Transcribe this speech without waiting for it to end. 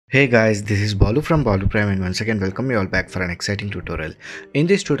Hey guys, this is Balu from Balu Prime and once again welcome you all back for an exciting tutorial. In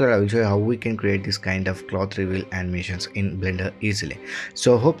this tutorial I will show you how we can create this kind of cloth reveal animations in Blender easily.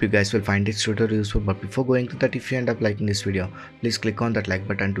 So hope you guys will find this tutorial useful, but before going to that, if you end up liking this video, please click on that like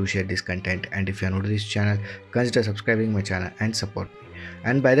button to share this content, and if you are new to this channel, consider subscribing my channel and support me.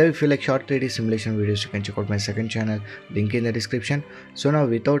 And by the way, if you like short 3D simulation videos, you can check out my second channel, link in the description. So now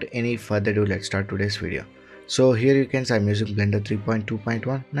without any further ado, let's start today's video. So here you can see I'm using Blender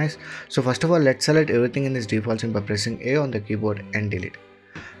 3.2.1. Nice. So first of all, let's select everything in this default scene by pressing A on the keyboard and delete.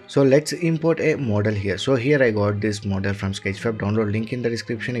 So let's import a model here. So here I got this model from Sketchfab. Download link in the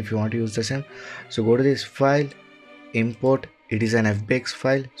description if you want to use the same. So go to this file, import. It is an FBX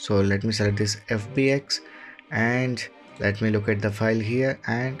file. So let me select this FBX and let me look at the file here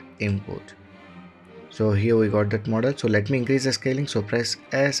and import. So here we got that model. So let me increase the scaling. So press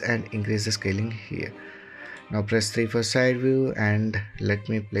S and increase the scaling here. Now press 3 for side view and let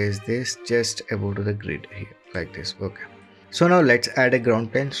me place this just above to the grid here like this. Okay. So now let's add a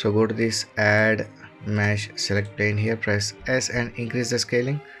ground plane. So go to this add mesh, select plane here, press S and increase the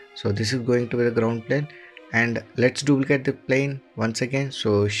scaling. So this is going to be the ground plane, and let's duplicate the plane once again.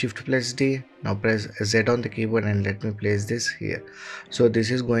 So shift plus D. Now press Z on the keyboard and let me place this here. So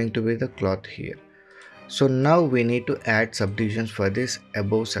this is going to be the cloth here. So now we need to add subdivisions for this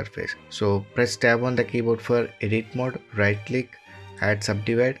above surface. So press tab on the keyboard for edit mode, right click, add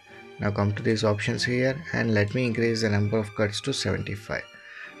subdivide. Now come to these options here and let me increase the number of cuts to 75.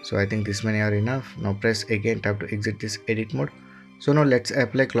 So I think this many are enough. Now press again tab to exit this edit mode. So now let's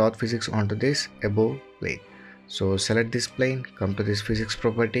apply cloth physics onto this above plane. So select this plane, come to this physics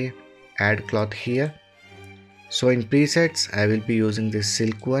property, add cloth here. So in presets I will be using this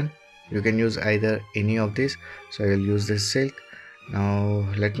silk one. You can use either any of this, so I will use this silk. Now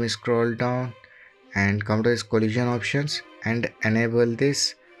let me scroll down and come to this collision options and enable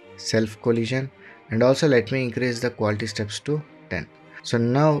this self collision, and also let me increase the quality steps to 10. So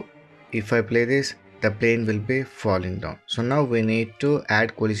now if I play this, the plane will be falling down. So now we need to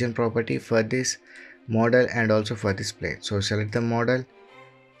add collision property for this model and also for this plane. So select the model,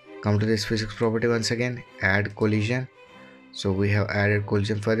 come to this physics property once again, add collision. So we have added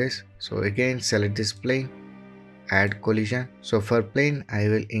collision for this. So again select this plane, add collision. So for plane I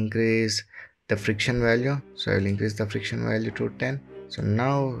will increase the friction value. So I will increase the friction value to 10. So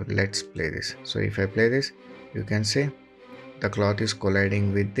now let's play this. So if I play this, you can see the cloth is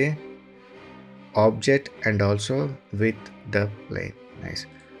colliding with the object and also with the plane. Nice.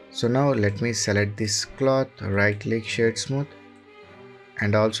 So now let me select this cloth, right click, shade smooth,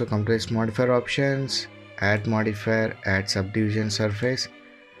 and also come to this modifier options, add modifier, add subdivision surface,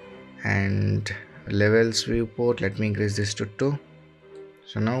 and levels viewport, let me increase this to 2.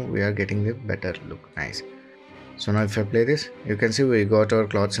 So now we are getting the better look. Nice. So now if I play this, you can see we got our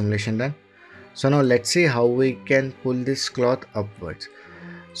cloth simulation done. So now let's see how we can pull this cloth upwards.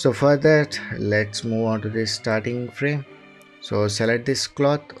 So for that, let's move on to this starting frame. So select this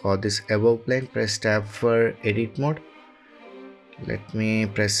cloth or this above plane, press tab for edit mode. Let me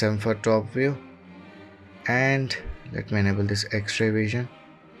press 7 for top view and let me enable this X-ray vision.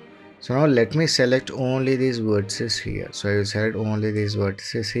 So now let me select only these vertices here. So I will select only these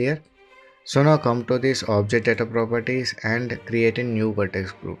vertices here. So now come to this object data properties and create a new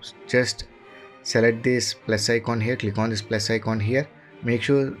vertex groups. Just select this plus icon here, click on this plus icon here, make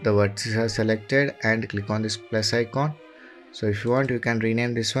sure the vertices are selected and click on this plus icon. So if you want, you can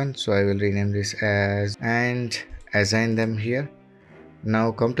rename this one. So I will rename this as and assign them here.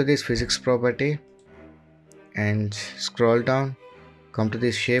 Now come to this physics property and scroll down, come to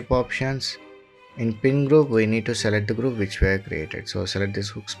this shape options. In pin group we need to select the group which we have created. So select this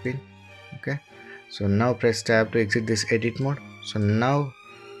hook spin. Okay, so now press tab to exit this edit mode. So now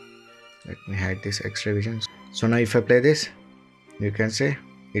let me hide this X-ray vision. So now if I play this, you can see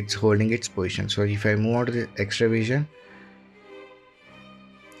it's holding its position. So if I move on to the X-ray vision,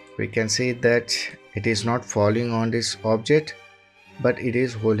 we can see that it is not falling on this object, but it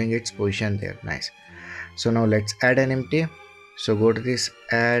is holding its position there. Nice. So now let's add an empty. So go to this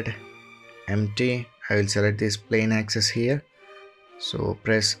add empty. I will select this plane axis here. So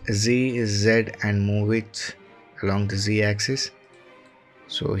press Z, Z and move it along the Z axis.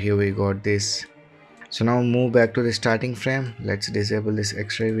 So here we got this. So now move back to the starting frame. Let's disable this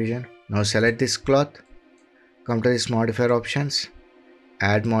X-ray vision. Now select this cloth, come to this modifier options,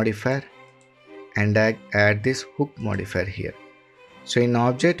 add modifier, and add this hook modifier here. So in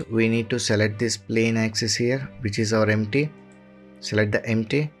object we need to select this plane axis here, which is our empty. Select the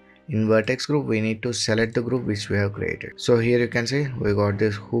empty. In vertex group we need to select the group which we have created. So here you can see we got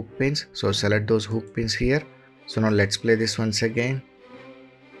this hook pins. So select those hook pins here. So now let's play this once again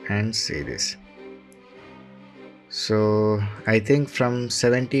and see this. So I think from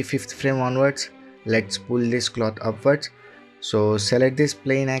 75th frame onwards, let's pull this cloth upwards. So select this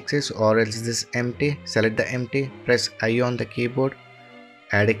plane axis or else this empty. Select the empty, press I on the keyboard,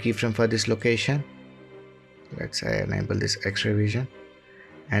 add a keyframe for this location. Let's enable this X-ray vision.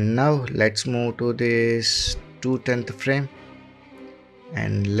 And now let's move to this 2/10 frame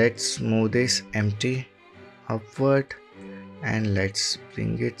and let's move this empty upward and let's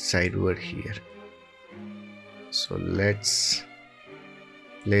bring it sideward here. So let's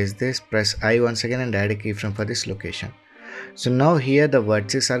place this, press I once again and add a keyframe for this location. So now here the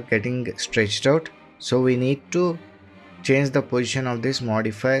vertices are getting stretched out, so we need to change the position of this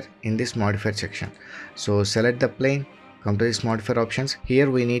modifier in this modifier section. So select the plane, come to this modifier options. Here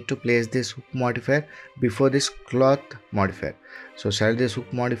we need to place this hook modifier before this cloth modifier. So select this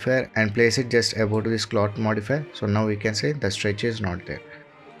hook modifier and place it just above this cloth modifier. So now we can say the stretch is not there.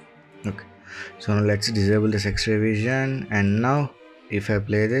 Okay, so now let's disable this X-ray vision, and now if I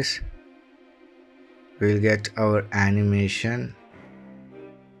play this, we'll get our animation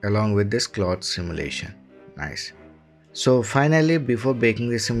along with this cloth simulation. Nice. So finally, before baking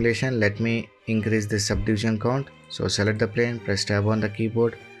this simulation, let me increase the subdivision count. So select the plane, press tab on the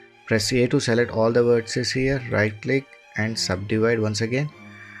keyboard, press A to select all the vertices here, right click and subdivide once again.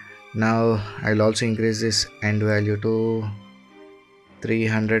 Now I'll also increase this end value to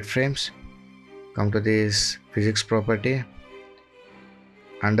 300 frames. Come to this physics property.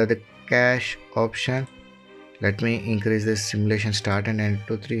 Under the cache option, let me increase this simulation start and end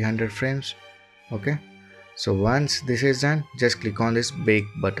to 300 frames. Okay. So once this is done, just click on this bake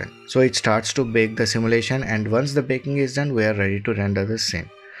button. So it starts to bake the simulation, and once the baking is done, we are ready to render the scene.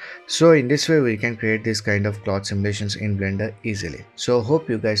 So in this way we can create this kind of cloth simulations in Blender easily. So hope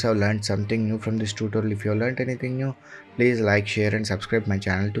you guys have learned something new from this tutorial. If you learned anything new, please like, share and subscribe my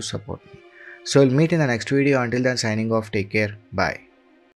channel to support me. So we'll meet in the next video. Until then, signing off. Take care. Bye.